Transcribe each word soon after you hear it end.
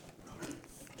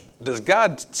Does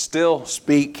God still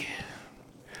speak?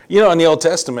 You know, in the Old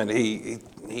Testament, he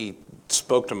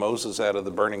spoke to Moses out of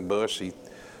the burning bush. He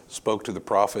spoke to the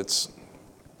prophets.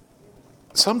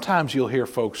 Sometimes you'll hear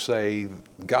folks say,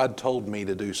 God told me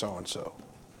to do so-and-so.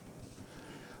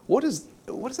 What does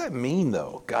that mean,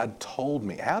 though? God told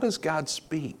me. How does God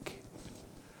speak?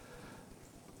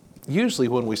 Usually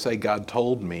when we say God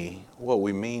told me, what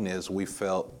we mean is we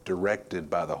felt directed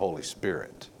by the Holy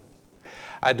Spirit.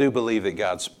 I do believe that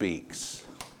God speaks.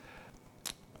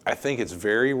 I think it's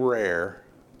very rare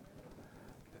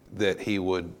that he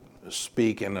would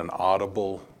speak in an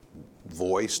audible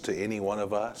voice to any one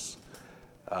of us.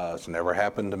 It's never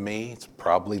happened to me. It's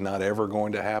probably not ever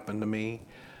going to happen to me.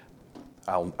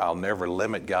 I'll never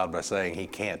limit God by saying he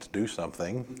can't do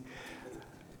something.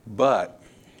 But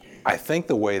I think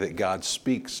the way that God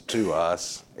speaks to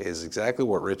us is exactly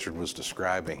what Richard was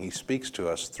describing. He speaks to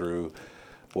us through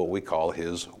what we call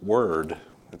his word.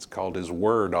 It's called his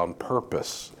word on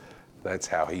purpose. That's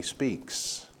how he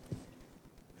speaks.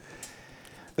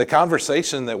 The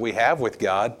conversation that we have with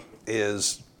God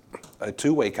is a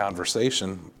two-way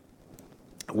conversation.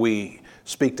 We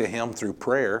speak to him through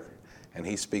prayer, and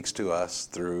he speaks to us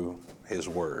through his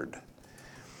word.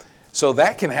 So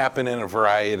that can happen in a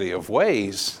variety of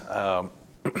ways.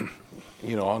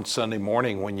 You know, on Sunday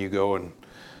morning when you go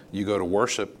to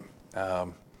worship,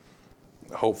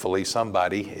 hopefully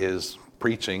somebody is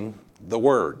preaching the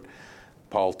word.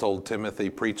 Paul told Timothy,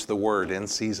 preach the word in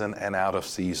season and out of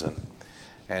season.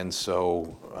 And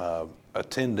so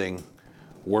attending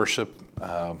worship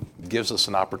gives us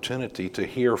an opportunity to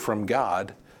hear from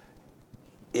God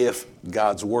if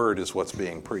God's word is what's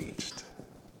being preached.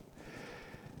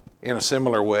 In a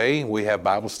similar way, we have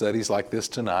Bible studies like this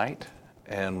tonight,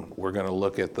 and we're going to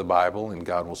look at the Bible, and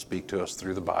God will speak to us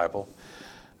through the Bible.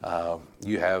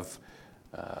 You have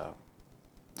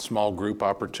small group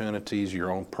opportunities, your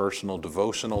own personal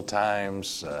devotional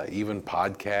times, even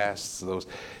podcasts. Those,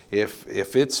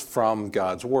 if it's from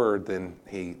God's word, then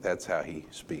that's how he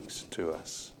speaks to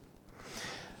us.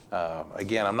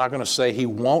 Again, I'm not going to say he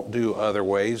won't do other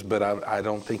ways, but I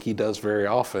don't think he does very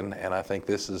often, and I think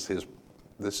this is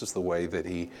the way that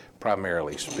he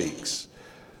primarily speaks,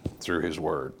 through his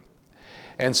word.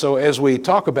 And so as we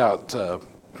talk about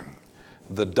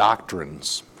the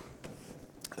doctrines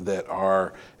that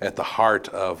are at the heart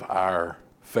of our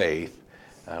faith,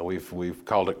 we've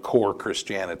called it core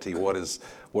Christianity. What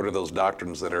are those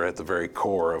doctrines that are at the very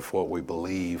core of what we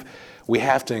believe? We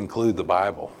have to include the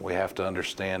Bible. We have to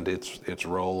understand its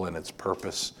role and its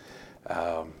purpose,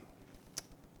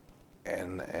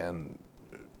 and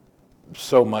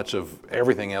so much of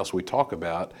everything else we talk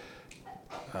about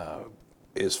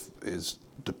is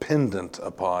dependent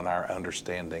upon our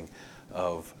understanding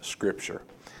of Scripture.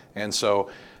 And so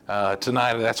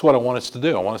tonight, that's what I want us to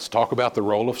do. I want us to talk about the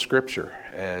role of Scripture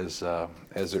as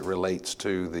it relates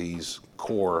to these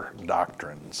core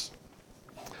doctrines.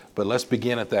 But let's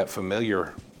begin at that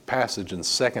familiar passage in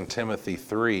 2 Timothy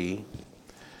 3.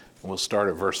 We'll start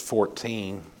at verse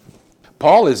 14.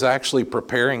 Paul is actually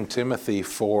preparing Timothy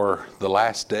for the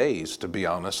last days, to be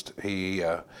honest. He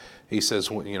says,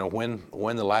 you know,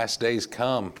 when the last days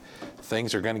come,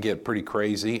 things are going to get pretty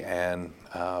crazy, and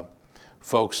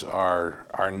folks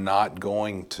are not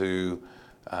going to,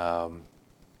 they're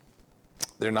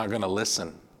not going to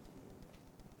listen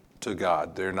to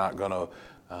God. They're not going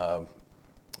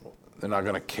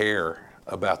to care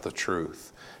about the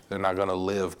truth. They're not going to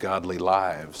live godly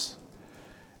lives.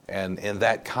 And in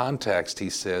that context, he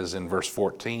says in verse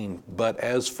 14, but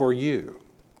as for you.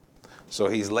 So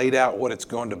he's laid out what it's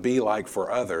going to be like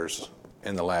for others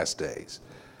in the last days.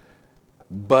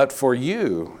 But for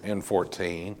you, in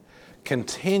 14,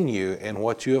 continue in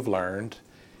what you have learned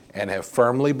and have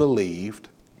firmly believed,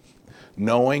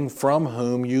 knowing from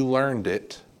whom you learned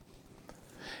it,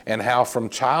 and how from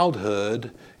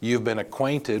childhood you've been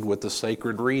acquainted with the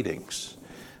sacred readings.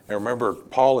 Now remember,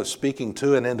 Paul is speaking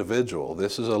to an individual.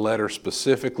 This is a letter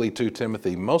specifically to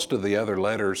Timothy. Most of the other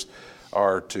letters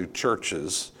are to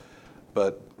churches,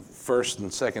 but 1st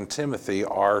and 2nd Timothy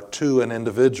are to an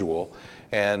individual.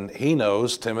 And he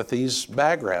knows Timothy's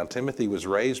background. Timothy was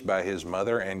raised by his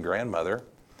mother and grandmother,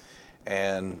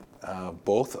 and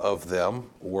both of them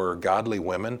were godly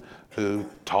women who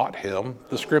taught him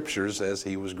the Scriptures as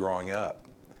he was growing up.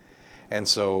 And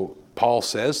so Paul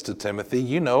says to Timothy,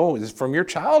 you know, from your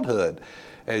childhood,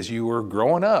 as you were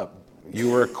growing up, you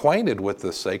were acquainted with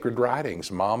the sacred writings.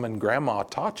 Mom and grandma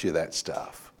taught you that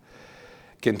stuff.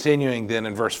 Continuing then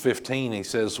in verse 15, he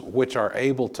says, which are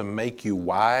able to make you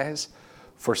wise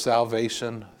for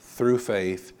salvation through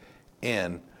faith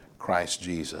in Christ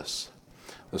Jesus.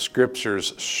 The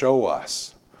Scriptures show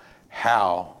us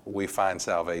how we find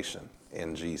salvation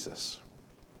in Jesus.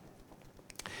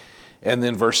 And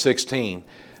then verse 16,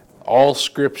 all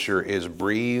Scripture is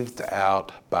breathed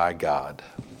out by God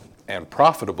and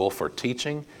profitable for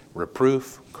teaching,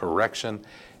 reproof, correction,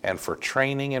 and for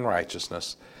training in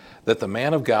righteousness, that the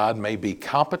man of God may be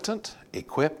competent,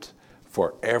 equipped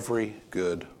for every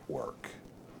good work.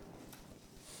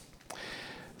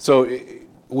 So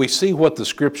we see what the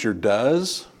Scripture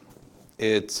does.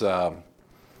 It's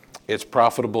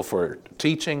profitable for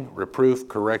teaching, reproof,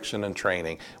 correction, and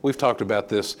training. We've talked about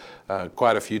this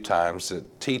quite a few times.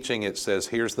 Teaching, it says,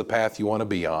 here's the path you want to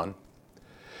be on.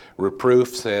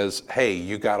 Reproof says, hey,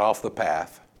 you got off the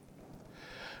path.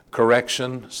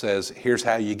 Correction says, here's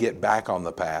how you get back on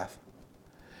the path.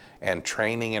 And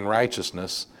training in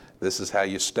righteousness, this is how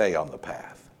you stay on the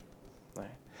path. Right?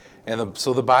 And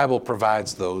so the Bible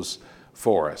provides those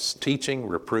for us: teaching,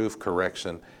 reproof,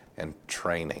 correction, and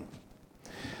training.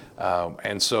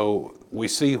 And so we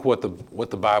see what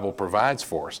the Bible provides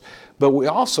for us. But we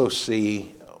also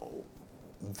see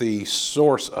the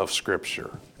source of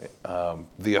Scripture,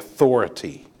 the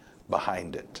authority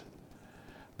behind it.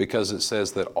 Because it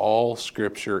says that all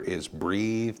Scripture is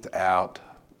breathed out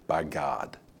by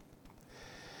God.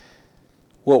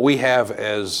 What we have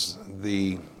as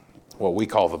what we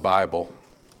call the Bible,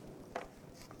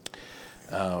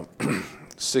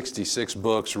 66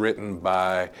 books written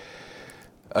by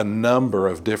a number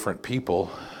of different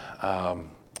people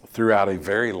throughout a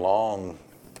very long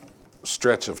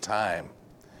stretch of time.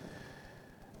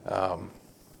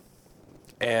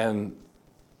 And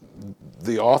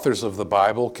the authors of the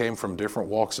Bible came from different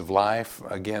walks of life,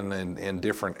 again, in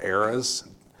different eras,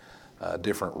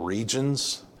 different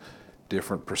regions,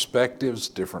 different perspectives,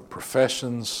 different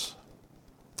professions.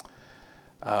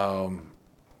 And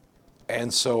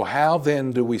so how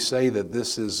then do we say that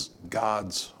this is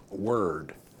God's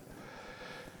Word?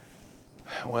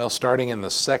 Well, starting in the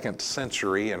 2nd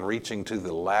century and reaching to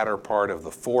the latter part of the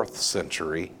 4th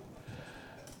century,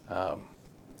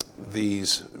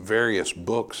 these various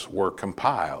books were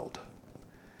compiled,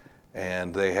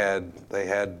 and they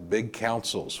had big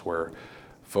councils where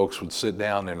folks would sit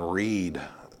down and read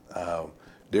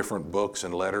different books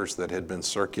and letters that had been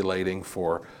circulating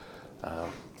for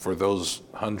those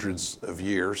hundreds of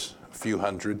years, a few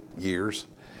hundred years.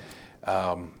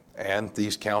 And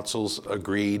these councils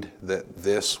agreed that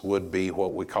this would be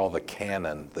what we call the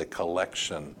canon, the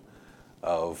collection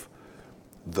of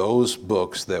those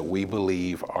books that we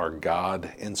believe are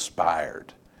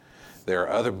God-inspired. There are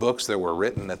other books that were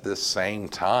written at this same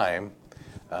time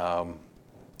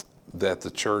that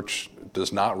the church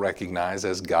does not recognize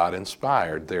as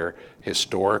God-inspired. They're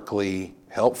historically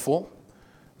helpful.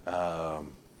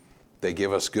 They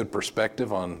give us good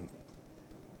perspective on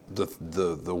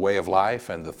the way of life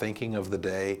and the thinking of the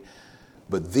day.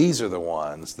 But these are the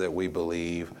ones that we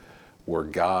believe were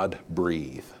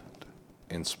God-breathed,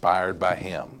 inspired by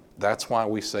Him. That's why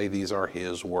we say these are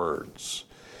His words.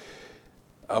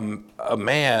 A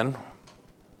man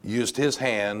used his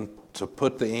hand to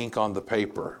put the ink on the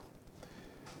paper.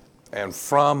 And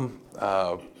from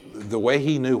the way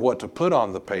he knew what to put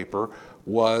on the paper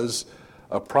was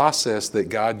a process that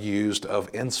God used of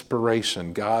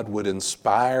inspiration. God would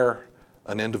inspire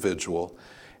an individual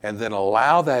and then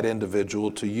allow that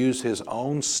individual to use his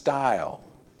own style,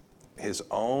 his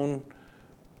own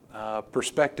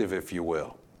perspective, if you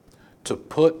will, to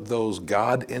put those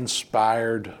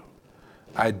God-inspired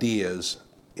ideas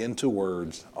into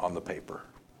words on the paper.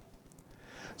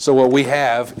 So what we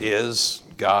have is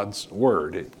God's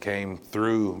Word. It came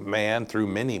through man, through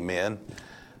many men,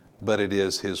 but it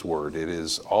is His Word. It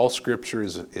is, all Scripture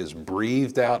is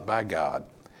breathed out by God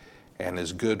and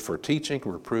is good for teaching,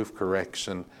 reproof,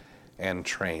 correction, and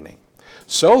training.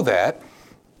 So that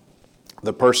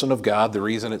the person of God, the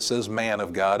reason it says man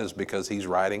of God is because he's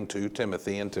writing to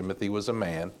Timothy, and Timothy was a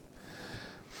man.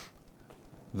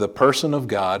 The person of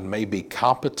God may be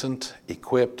competent,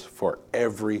 equipped for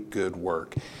every good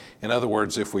work. In other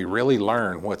words, if we really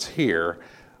learn what's here,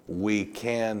 we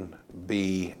can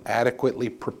be adequately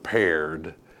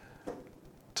prepared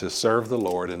to serve the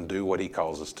Lord and do what He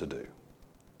calls us to do.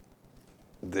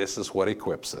 This is what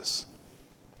equips us.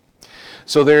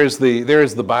 So there is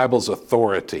the Bible's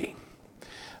authority.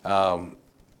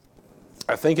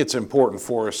 I think it's important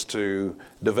for us to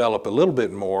develop a little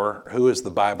bit more who is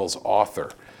the Bible's author.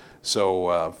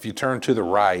 So if you turn to the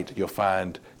right, you'll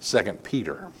find 2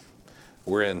 Peter.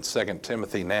 We're in 2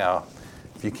 Timothy now.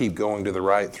 If you keep going to the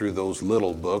right through those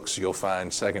little books, you'll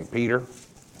find 2 Peter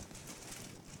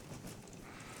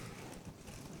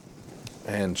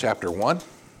and chapter 1.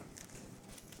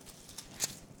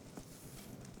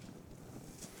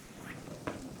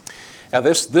 Now,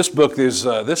 this book is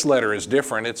this letter is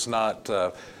different. It's not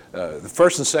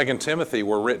First and Second Timothy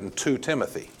were written to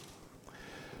Timothy.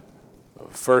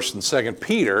 First and Second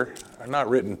Peter are not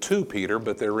written to Peter,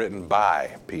 but they're written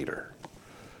by Peter.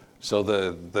 So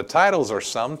the titles are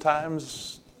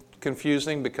sometimes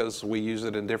confusing because we use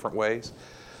it in different ways.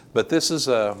 But this is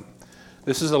a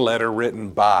letter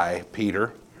written by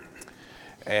Peter,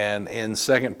 and in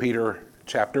 2 Peter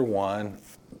chapter 1,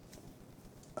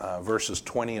 verses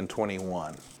 20 and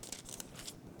 21.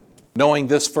 Knowing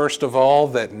this, first of all,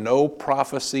 that no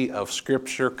prophecy of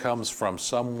Scripture comes from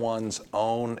someone's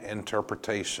own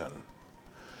interpretation.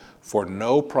 For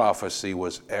no prophecy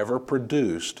was ever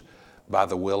produced by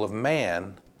the will of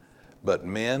man, but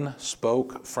men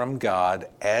spoke from God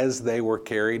as they were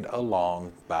carried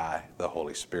along by the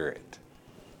Holy Spirit.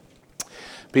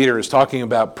 Peter is talking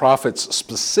about prophets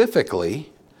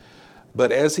specifically,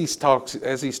 but as he's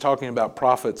talking about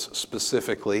prophets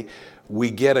specifically, we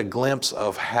get a glimpse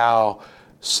of how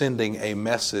sending a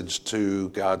message to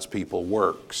God's people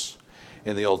works.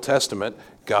 In the Old Testament,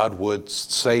 God would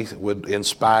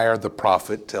inspire the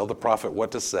prophet, tell the prophet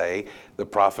what to say. The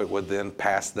prophet would then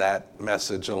pass that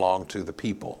message along to the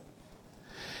people.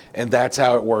 And that's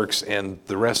how it works in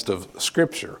the rest of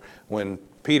Scripture. When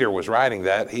Peter was writing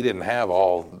that, he didn't have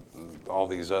all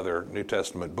these other New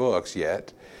Testament books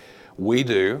yet. We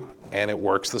do, and it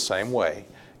works the same way.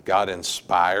 God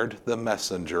inspired the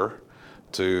messenger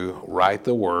to write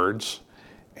the words,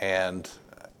 and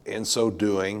in so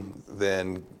doing,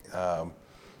 then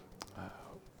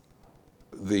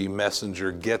the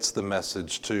messenger gets the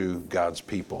message to God's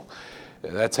people.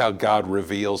 That's how God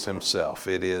reveals himself.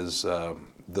 It is,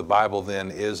 the Bible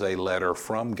then is a letter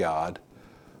from God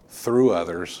through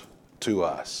others to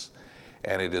us.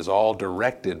 And it is all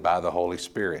directed by the Holy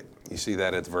Spirit. You see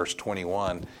that at verse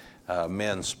 21.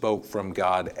 Men spoke from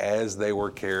God as they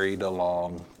were carried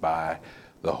along by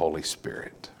the Holy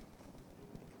Spirit.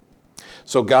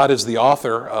 So God is the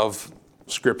author of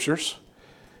Scriptures,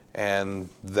 and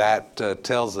that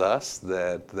tells us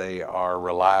that they are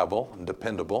reliable,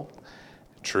 dependable,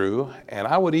 true, and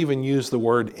I would even use the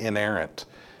word inerrant.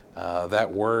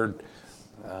 That word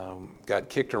got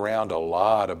kicked around a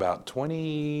lot about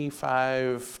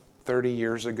 25, 30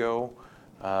 years ago.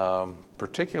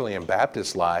 Particularly in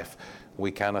Baptist life, we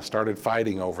kind of started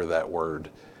fighting over that word.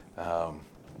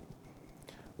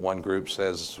 One group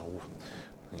says,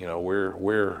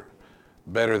 we're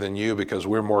better than you because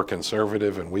we're more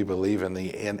conservative and we believe in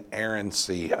the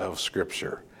inerrancy of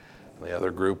Scripture. The other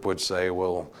group would say,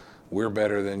 well, we're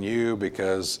better than you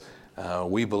because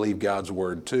we believe God's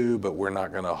word too, but we're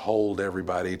not going to hold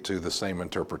everybody to the same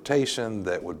interpretation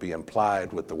that would be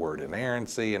implied with the word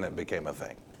inerrancy, and it became a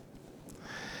thing.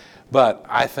 But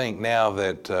I think now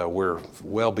that we're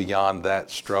well beyond that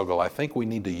struggle, I think we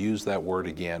need to use that word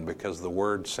again, because the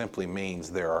word simply means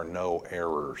there are no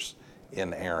errors,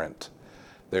 inerrant.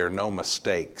 There are no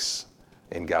mistakes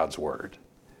in God's word.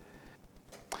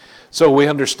 So we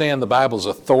understand the Bible's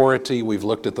authority. We've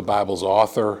looked at the Bible's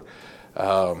author.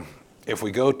 If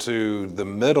we go to the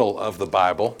middle of the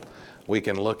Bible, we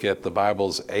can look at the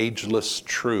Bible's ageless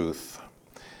truth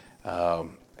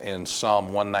in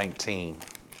Psalm 119.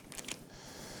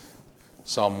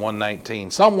 Psalm 119.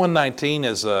 Psalm 119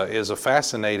 is a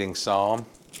fascinating psalm.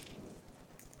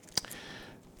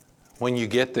 When you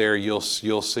get there, you'll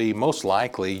see most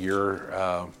likely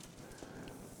your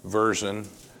version,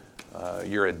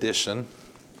 your edition,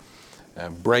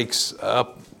 breaks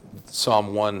up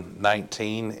Psalm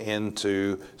 119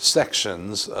 into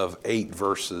sections of 8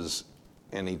 verses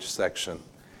in each section.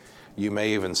 You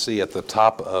may even see at the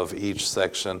top of each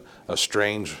section a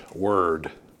strange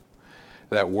word.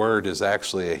 That word is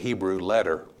actually a Hebrew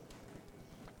letter.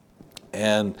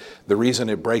 And the reason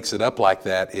it breaks it up like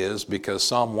that is because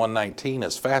Psalm 119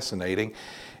 is fascinating.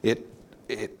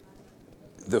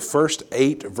 The first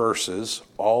 8 verses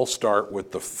all start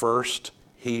with the first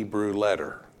Hebrew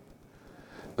letter.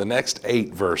 The next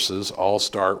 8 verses all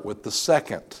start with the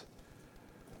second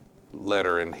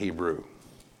letter in Hebrew.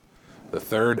 The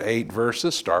third 8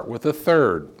 verses start with the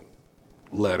third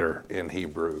letter in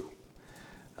Hebrew.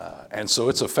 And so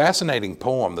it's a fascinating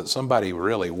poem that somebody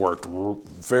really worked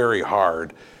very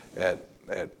hard at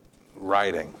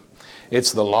writing.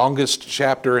 It's the longest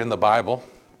chapter in the Bible,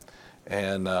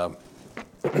 and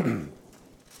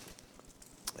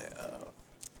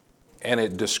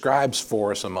it describes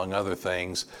for us, among other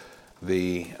things,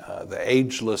 the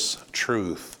ageless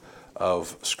truth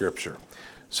of Scripture.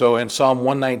 So in Psalm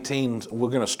 119, we're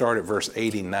going to start at verse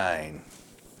 89.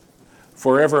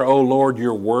 Forever, O Lord,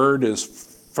 your word is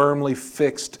firmly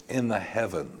fixed in the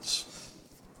heavens.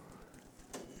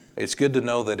 It's good to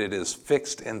know that it is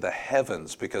fixed in the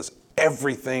heavens, because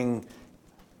everything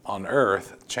on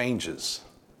earth changes.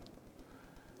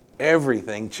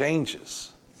 Everything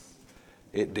changes.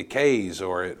 It decays,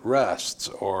 or it rusts,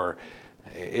 or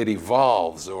it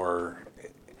evolves,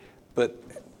 but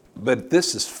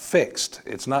this is fixed.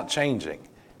 It's not changing,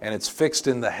 and it's fixed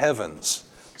in the heavens,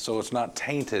 so it's not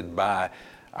tainted by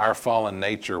our fallen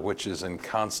nature, which is in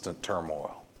constant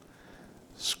turmoil.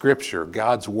 Scripture,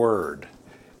 God's Word,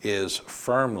 is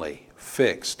firmly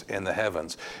fixed in the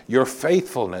heavens. Your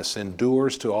faithfulness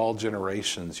endures to all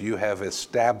generations. You have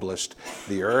established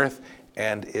the earth,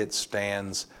 and it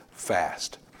stands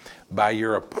fast. By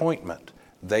your appointment,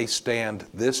 they stand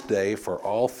this day, for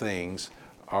all things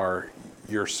are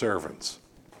your servants.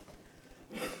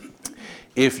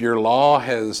 If your law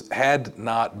had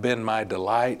not been my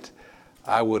delight,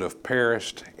 I would have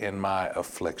perished in my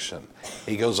affliction.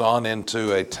 He goes on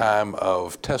into a time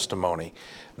of testimony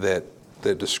that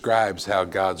describes how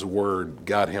God's Word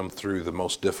got him through the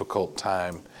most difficult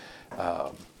time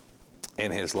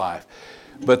in his life.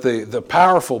 But the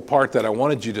powerful part that I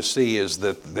wanted you to see is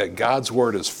that God's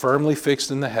Word is firmly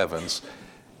fixed in the heavens.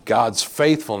 God's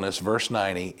faithfulness, verse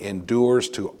 90, endures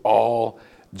to all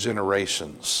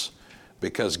generations.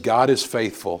 Because God is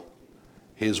faithful,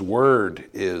 His Word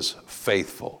is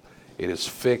faithful. It is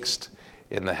fixed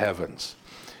in the heavens.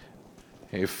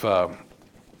 If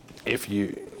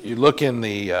you look in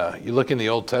the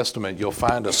Old Testament, you'll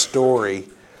find a story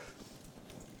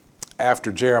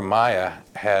after Jeremiah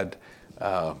had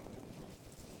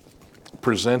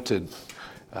presented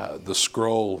the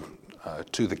scroll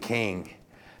to the king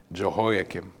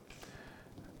Jehoiakim.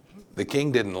 The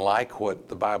king didn't like what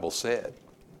the Bible said,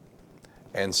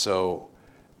 and so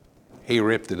he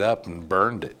ripped it up and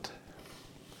burned it.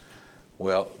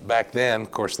 Well, back then,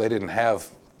 of course, they didn't have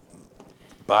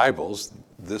Bibles.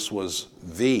 This was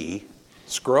the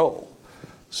scroll.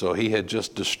 So he had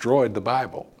just destroyed the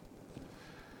Bible.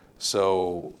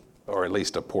 So, or at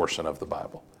least a portion of the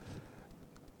Bible.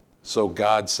 So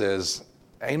God says,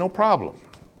 ain't no problem.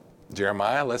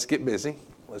 Jeremiah, let's get busy.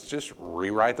 Let's just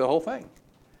rewrite the whole thing.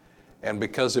 And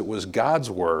because it was God's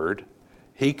Word,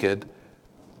 he could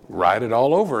write it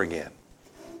all over again.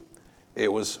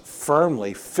 It was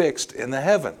firmly fixed in the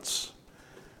heavens.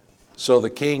 So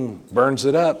the king burns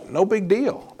it up. No big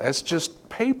deal. That's just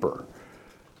paper.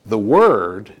 The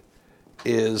Word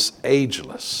is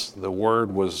ageless. The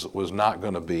Word was not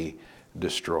going to be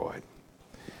destroyed.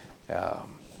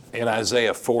 In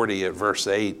Isaiah 40 at verse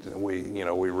 8, we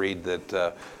read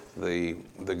that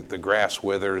the grass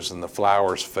withers and the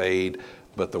flowers fade,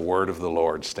 but the word of the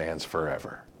Lord stands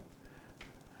forever.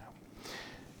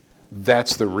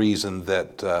 That's the reason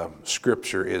that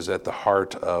Scripture is at the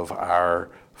heart of our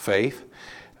faith,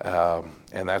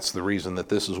 and that's the reason that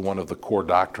this is one of the core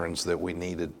doctrines that we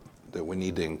need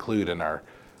to include in our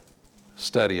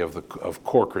study of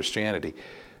core Christianity.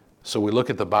 So we look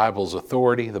at the Bible's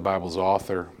authority, the Bible's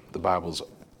author, the Bible's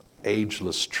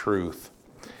ageless truth.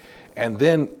 And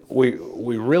then we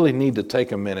really need to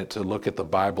take a minute to look at the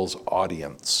Bible's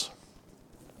audience.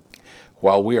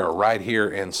 While we are right here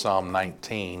in Psalm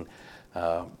 19,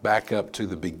 back up to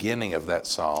the beginning of that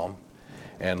psalm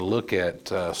and look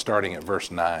at starting at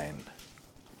verse 9.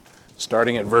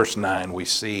 Starting at verse 9, we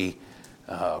see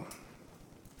a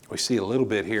little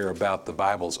bit here about the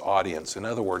Bible's audience. In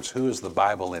other words, who is the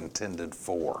Bible intended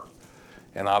for?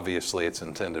 And obviously it's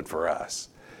intended for us.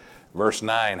 Verse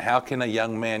 9, how can a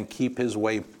young man keep his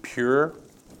way pure?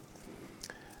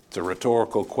 It's a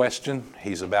rhetorical question.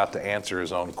 He's about to answer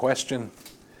his own question.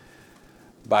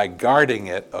 By guarding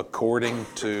it according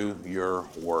to your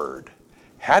word.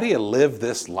 How do you live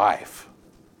this life?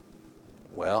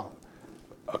 Well,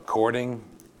 by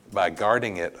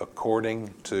guarding it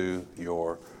according to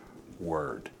your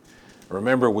word.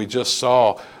 Remember, we just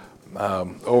saw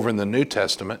over in the New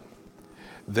Testament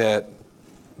that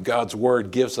God's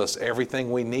Word gives us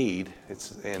everything we need.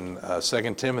 It's in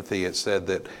 2 Timothy, it said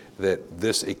that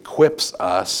this equips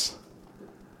us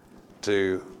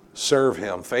to serve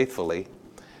Him faithfully.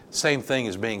 Same thing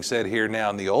is being said here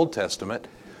now in the Old Testament.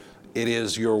 It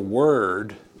is your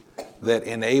Word that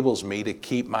enables me to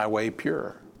keep my way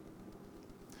pure.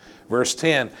 Verse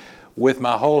 10, with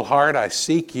my whole heart I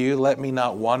seek you, let me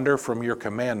not wander from your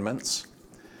commandments.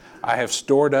 I have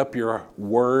stored up your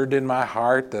word in my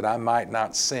heart that I might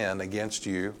not sin against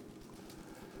you.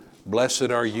 Blessed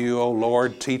are you, O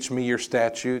Lord, teach me your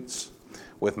statutes.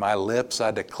 With my lips I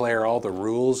declare all the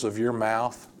rules of your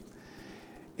mouth.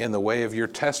 In the way of your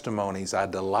testimonies I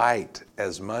delight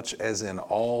as much as in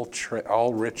all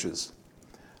riches.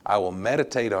 I will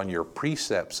meditate on your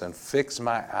precepts and fix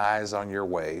my eyes on your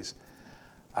ways.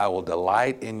 I will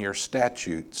delight in your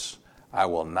statutes. I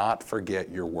will not forget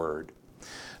your word.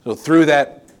 So through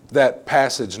that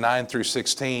passage 9 through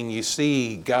 16, you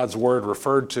see God's word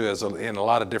referred to in a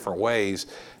lot of different ways.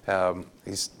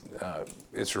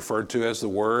 It's referred to as the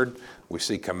word. We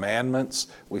see commandments.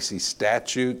 We see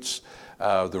statutes,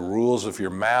 the rules of your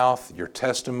mouth, your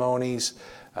testimonies,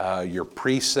 your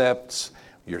precepts,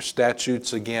 your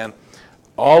statutes again.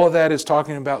 All of that is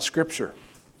talking about Scripture.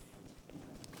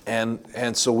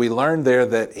 And so we learned there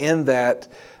that in that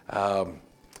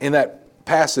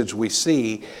passage we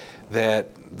see that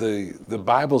the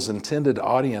Bible's intended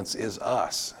audience is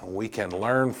us. We can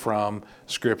learn from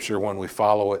Scripture when we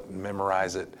follow it and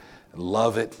memorize it and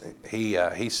love it.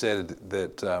 He said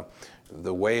that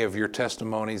the way of your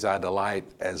testimonies I delight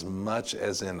as much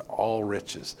as in all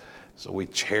riches. So we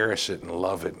cherish it and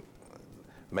love it,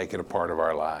 make it a part of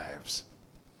our lives.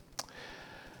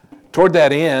 Toward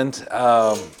that end,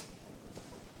 I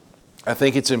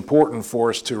think it's important for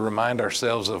us to remind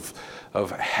ourselves of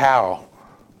how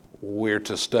we're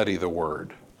to study the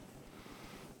Word,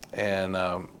 and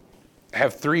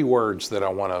have three words that I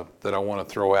want to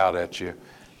throw out at you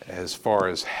as far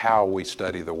as how we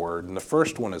study the Word. And the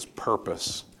first one is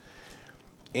purpose.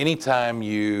 Anytime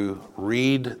you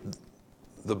read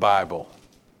the Bible,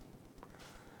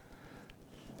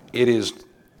 it is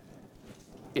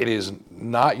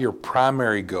not your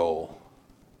primary goal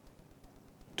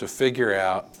to figure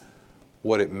out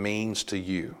what it means to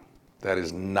you. That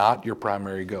is not your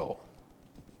primary goal.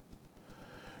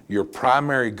 Your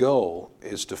primary goal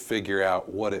is to figure out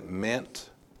what it meant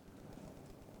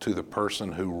to the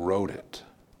person who wrote it.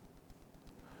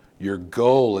 Your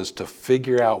goal is to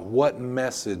figure out what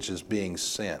message is being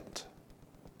sent.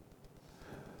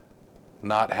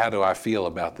 Not how do I feel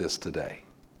about this today.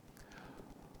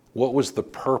 What was the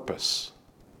purpose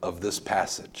of this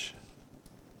passage?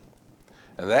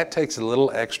 And that takes a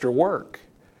little extra work.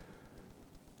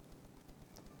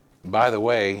 By the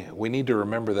way, we need to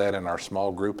remember that in our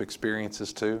small group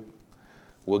experiences too.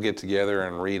 We'll get together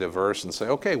and read a verse and say,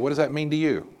 okay, what does that mean to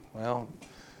you? Well,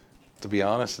 to be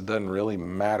honest, it doesn't really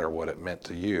matter what it meant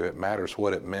to you. It matters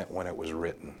what it meant when it was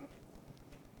written.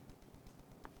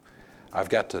 I've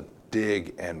got to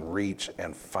dig and reach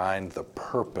and find the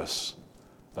purpose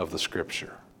of the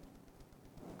Scripture.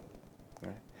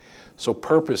 Okay? So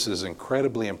purpose is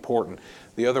incredibly important.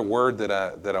 The other word that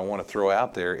I want to throw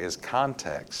out there is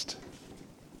context.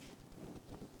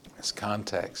 It's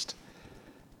context.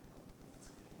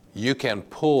 You can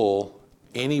pull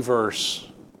any verse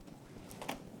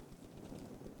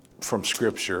from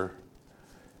Scripture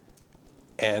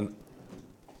and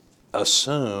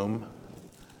assume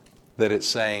that it's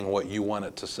saying what you want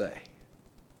it to say.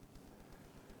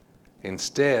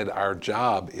 Instead, our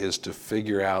job is to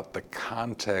figure out the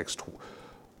context.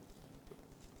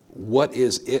 What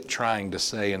is it trying to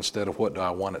say instead of what do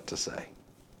I want it to say?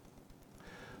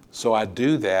 So I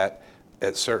do that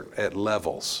at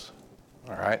levels.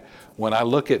 All right. When I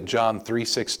look at John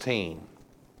 3:16,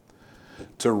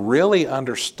 to really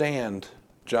understand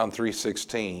John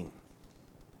 3:16,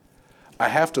 I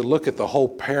have to look at the whole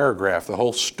paragraph, the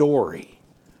whole story.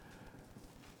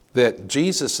 That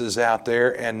Jesus is out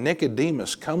there and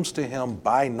Nicodemus comes to him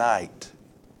by night.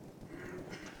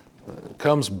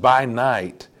 Comes by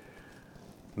night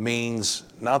means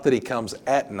not that he comes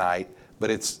at night,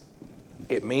 but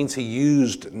it means he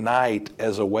used night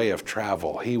as a way of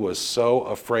travel. He was so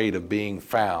afraid of being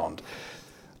found.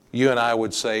 You and I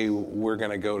would say we're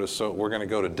going to go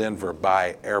to Denver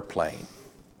by airplane.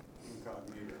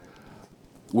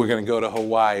 We're going to go to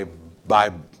Hawaii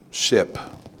by ship.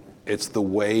 It's the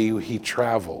way he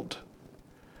traveled.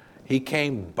 He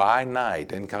came by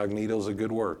night. Incognito is a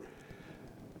good word.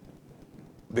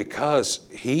 Because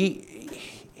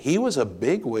he was a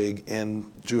bigwig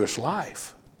in Jewish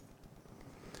life.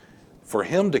 For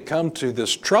him to come to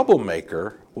this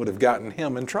troublemaker would have gotten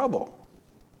him in trouble.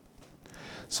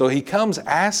 So he comes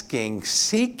asking,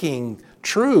 seeking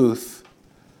truth,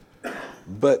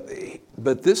 but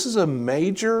this is a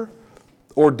major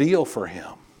ordeal for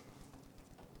him.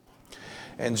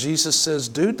 And Jesus says,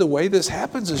 dude, the way this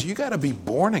happens is you got to be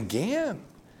born again.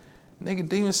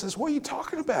 Nicodemus says, what are you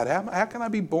talking about? How can I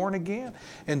be born again?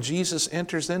 And Jesus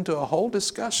enters into a whole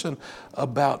discussion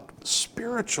about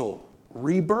spiritual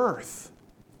rebirth.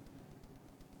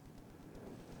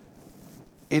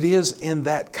 It is in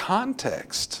that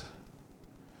context.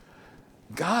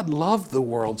 God loved the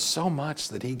world so much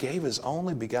that he gave his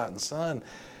only begotten Son,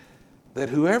 that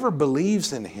whoever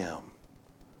believes in him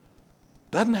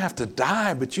doesn't have to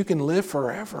die, but you can live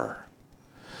forever.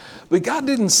 But God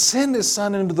didn't send his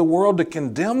Son into the world to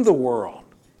condemn the world.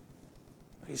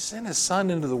 He sent his Son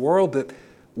into the world that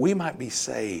we might be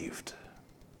saved.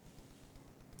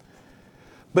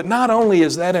 But not only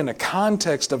is that in a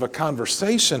context of a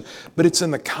conversation, but it's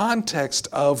in the context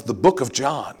of the book of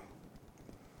John.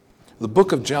 The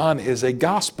book of John is a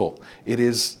gospel. It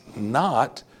is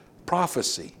not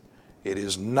prophecy. It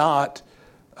is not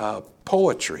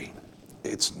poetry.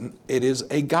 It is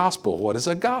a gospel. What is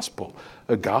a gospel?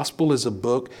 A gospel is a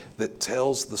book that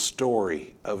tells the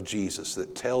story of Jesus,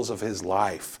 that tells of his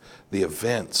life, the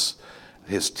events,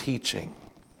 his teaching.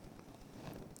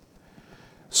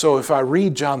 So if I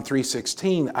read John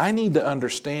 3:16, I need to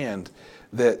understand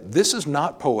that this is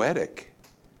not poetic.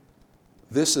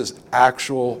 This is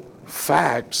actual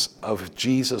facts of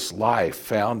Jesus' life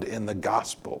found in the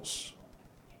Gospels.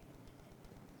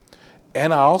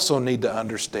 And I also need to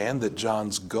understand that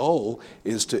John's goal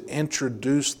is to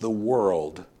introduce the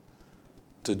world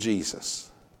to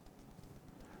Jesus.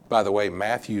 By the way,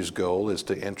 Matthew's goal is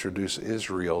to introduce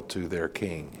Israel to their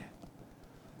king.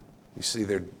 You see,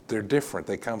 they're different.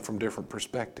 They come from different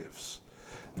perspectives.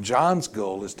 John's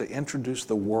goal is to introduce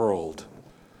the world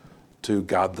to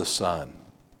God the Son,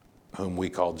 whom we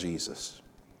call Jesus.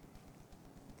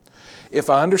 If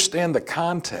I understand the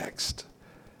context,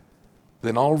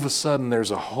 then all of a sudden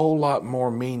there's a whole lot more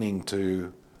meaning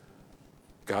to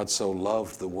God so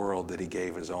loved the world that he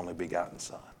gave his only begotten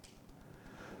Son.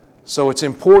 So it's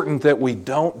important that we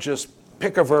don't just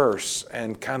pick a verse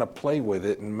and kind of play with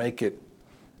it and make it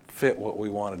fit what we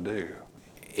want to do.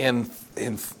 In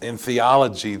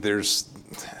theology,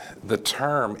 the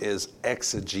term is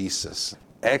exegesis.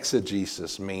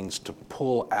 Exegesis means to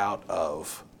pull out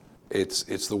of.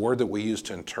 It's the word that we use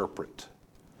to interpret.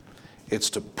 It's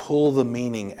to pull the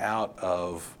meaning out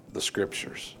of the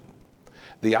scriptures.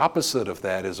 The opposite of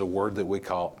that is a word that we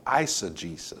call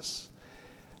eisegesis.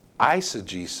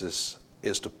 Eisegesis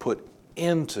is to put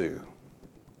into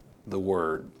the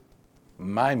word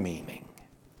my meaning.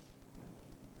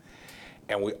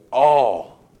 And we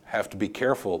all have to be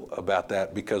careful about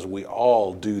that because we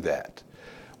all do that.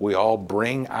 We all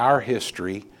bring our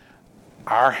history,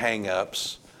 our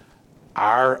hang-ups,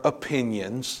 our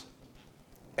opinions,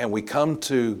 and we come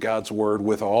to God's Word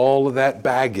with all of that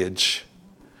baggage.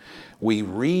 We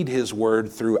read His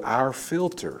Word through our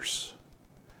filters.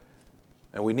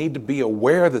 And we need to be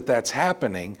aware that that's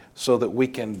happening so that we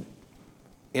can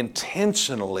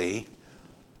intentionally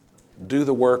do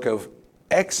the work of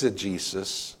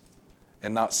exegesis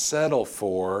and not settle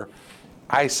for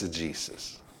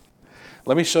eisegesis.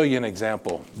 Let me show you an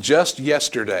example. Just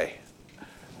yesterday,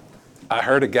 I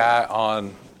heard a guy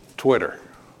on Twitter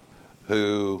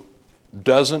who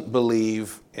doesn't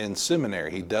believe in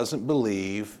seminary. He doesn't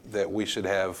believe that we should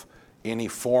have any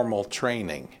formal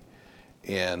training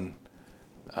in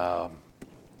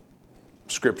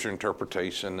scripture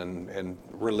interpretation and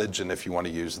religion, if you want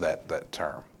to use that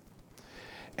term.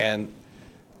 And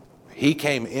he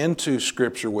came into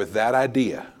Scripture with that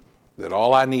idea that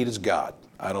all I need is God.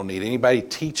 I don't need anybody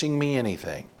teaching me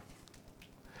anything.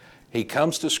 He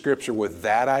comes to Scripture with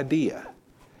that idea,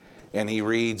 and he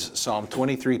reads Psalm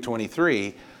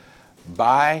 23:23,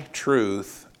 buy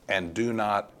truth and do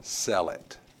not sell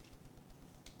it.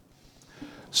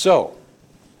 So,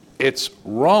 it's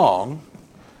wrong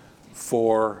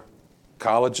for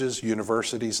colleges,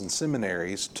 universities, and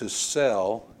seminaries to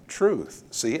sell truth.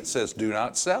 See, it says do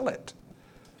not sell it.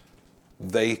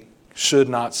 They should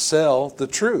not sell the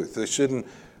truth. They shouldn't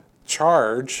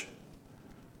charge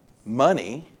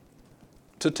money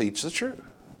to teach the truth.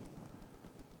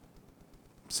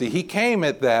 See, he came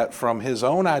at that from his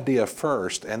own idea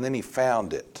first, and then he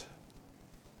found it.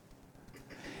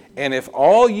 And if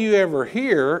all you ever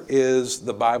hear is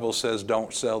the Bible says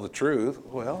don't sell the truth,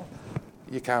 well,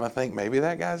 you kind of think maybe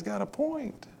that guy's got a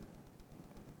point.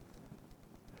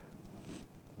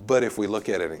 But if we look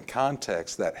at it in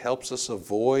context, that helps us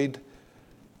avoid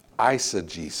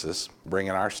eisegesis,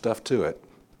 bringing our stuff to it.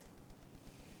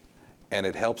 And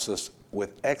it helps us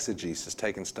with exegesis,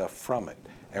 taking stuff from it,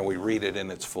 and we read it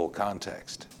in its full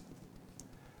context.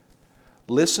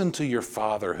 Listen to your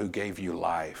Father who gave you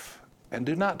life, and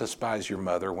do not despise your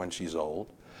mother when she's old.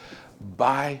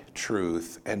 Buy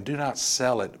truth, and do not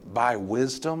sell it. Buy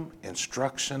wisdom,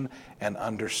 instruction, and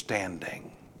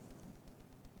understanding.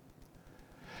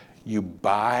 You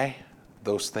buy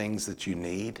those things that you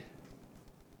need.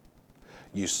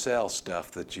 You sell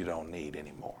stuff that you don't need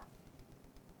anymore.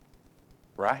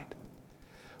 Right?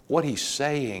 What he's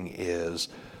saying is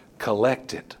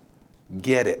collect it,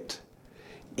 get it,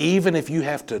 even if you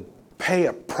have to pay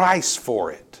a price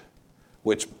for it,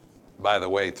 which, by the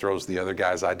way, throws the other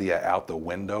guy's idea out the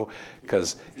window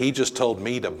because he just told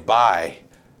me to buy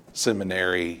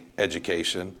seminary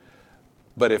education,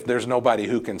 but if there's nobody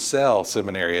who can sell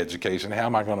seminary education, how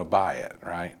am I going to buy it,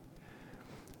 right?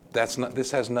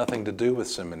 This has nothing to do with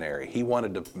seminary. He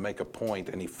wanted to make a point,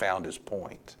 and he found his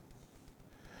point.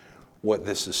 What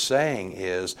this is saying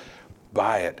is,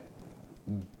 buy it.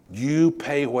 You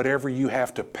pay whatever you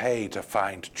have to pay to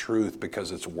find truth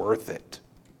because it's worth it.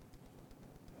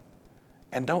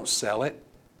 And don't sell it.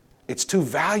 It's too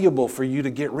valuable for you to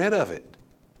get rid of it.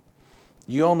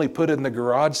 You only put in the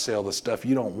garage sale the stuff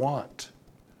you don't want.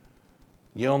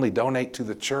 You only donate to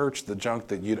the church the junk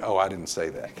that you... Oh, I didn't say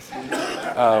that.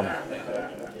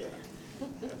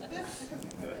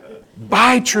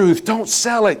 Buy truth. Don't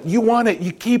sell it. You want it.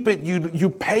 You keep it. You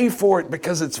pay for it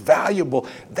because it's valuable.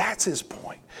 That's his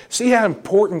point. See how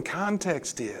important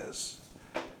context is.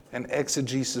 And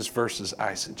exegesis versus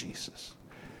eisegesis.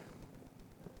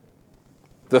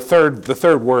 The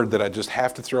third word that I just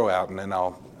have to throw out, and then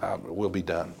we'll be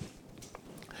done.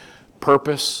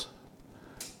 Purpose,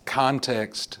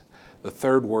 context. The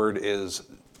third word is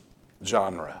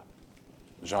genre.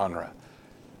 Genre.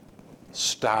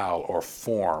 Style or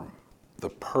form. The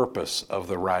purpose of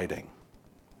the writing.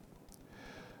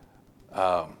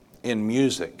 In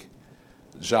music,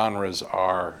 genres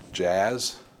are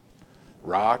jazz,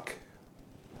 rock,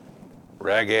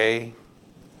 reggae,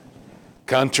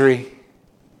 country,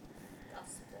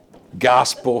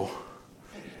 gospel.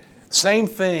 Same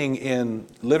thing in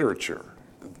literature.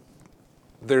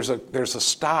 There's a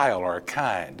style or a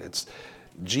kind. It's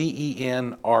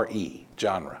G-E-N-R-E,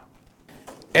 genre.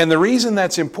 And the reason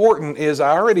that's important is,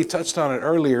 I already touched on it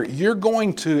earlier, you're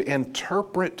going to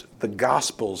interpret the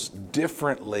Gospels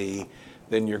differently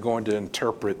than you're going to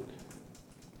interpret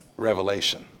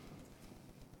Revelation.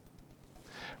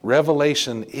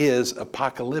 Revelation is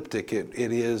apocalyptic. It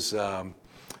is,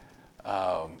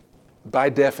 by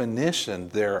definition,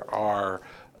 there are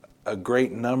a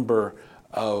great number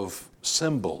of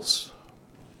symbols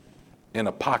in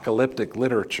apocalyptic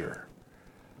literature.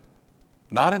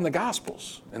 Not in the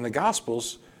Gospels. In the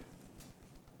Gospels,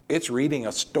 it's reading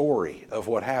a story of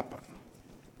what happened.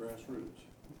 Grassroots.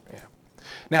 Yeah.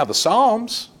 Now the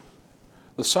Psalms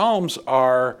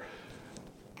are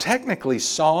technically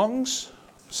songs.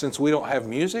 Since we don't have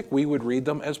music, we would read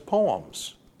them as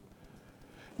poems.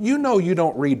 You know you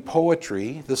don't read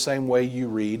poetry the same way you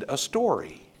read a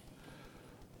story.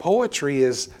 Poetry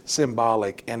is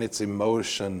symbolic, and it's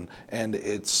emotion, and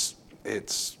it's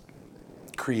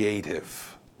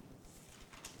creative.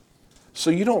 So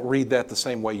you don't read that the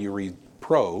same way you read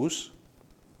prose.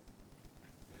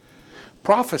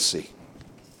 Prophecy.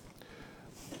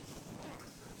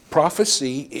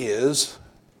 Prophecy is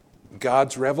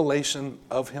God's revelation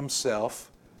of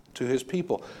himself to his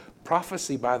people.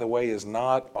 Prophecy, by the way, is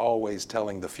not always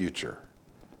telling the future.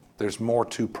 There's more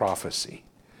to prophecy.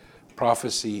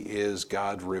 Prophecy is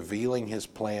God revealing his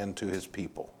plan to his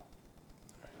people.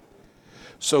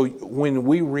 So when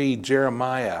we read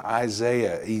Jeremiah,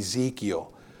 Isaiah,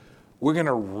 Ezekiel, we're going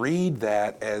to read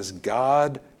that as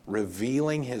God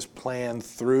revealing his plan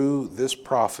through this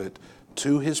prophet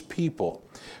to his people.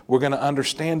 We're going to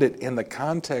understand it in the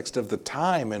context of the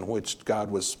time in which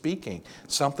God was speaking.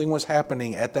 Something was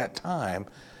happening at that time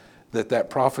that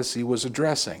prophecy was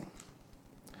addressing.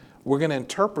 We're going to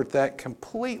interpret that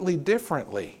completely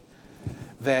differently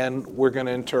than we're going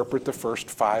to interpret the first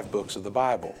 5 books of the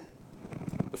Bible.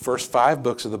 The first 5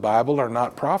 books of the Bible are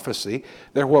not prophecy.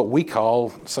 They're what we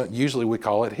call, usually we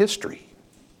call it history.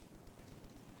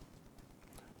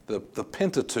 The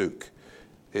Pentateuch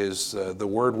is the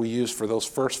word we use for those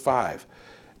first 5.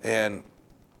 And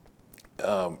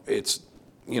it's,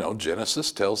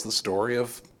 Genesis tells the story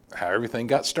of how everything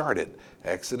got started.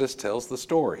 Exodus tells the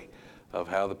story of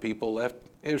how the people left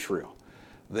Israel.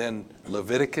 Then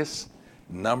Leviticus,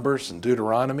 Numbers, and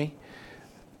Deuteronomy,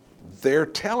 they're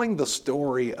telling the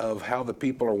story of how the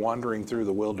people are wandering through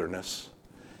the wilderness.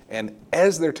 And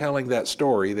as they're telling that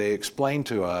story, they explain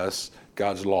to us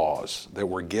God's laws that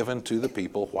were given to the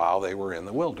people while they were in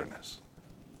the wilderness.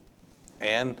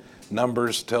 And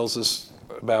Numbers tells us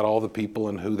about all the people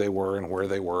and who they were and where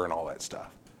they were and all that stuff.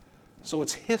 So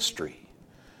it's history.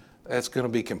 That's going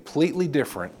to be completely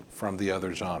different from the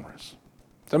other genres.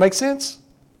 Does that make sense?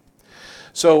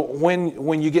 So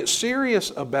when you get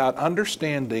serious about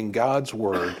understanding God's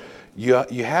Word, you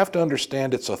have to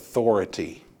understand its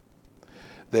authority,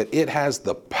 that it has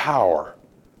the power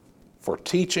for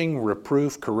teaching,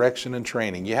 reproof, correction, and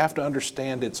training. You have to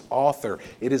understand its author.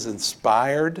 It is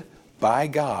inspired by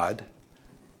God.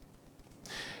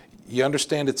 You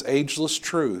understand its ageless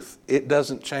truth. It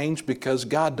doesn't change because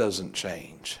God doesn't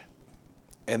change.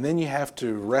 And then you have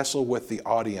to wrestle with the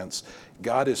audience.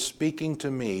 God is speaking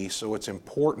to me, so it's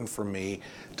important for me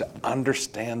to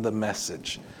understand the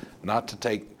message, not to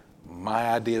take my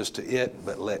ideas to it,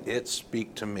 but let it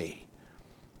speak to me.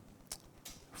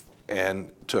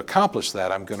 And to accomplish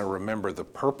that, I'm going to remember the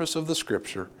purpose of the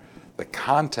Scripture, the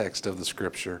context of the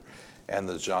Scripture, and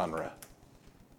the genre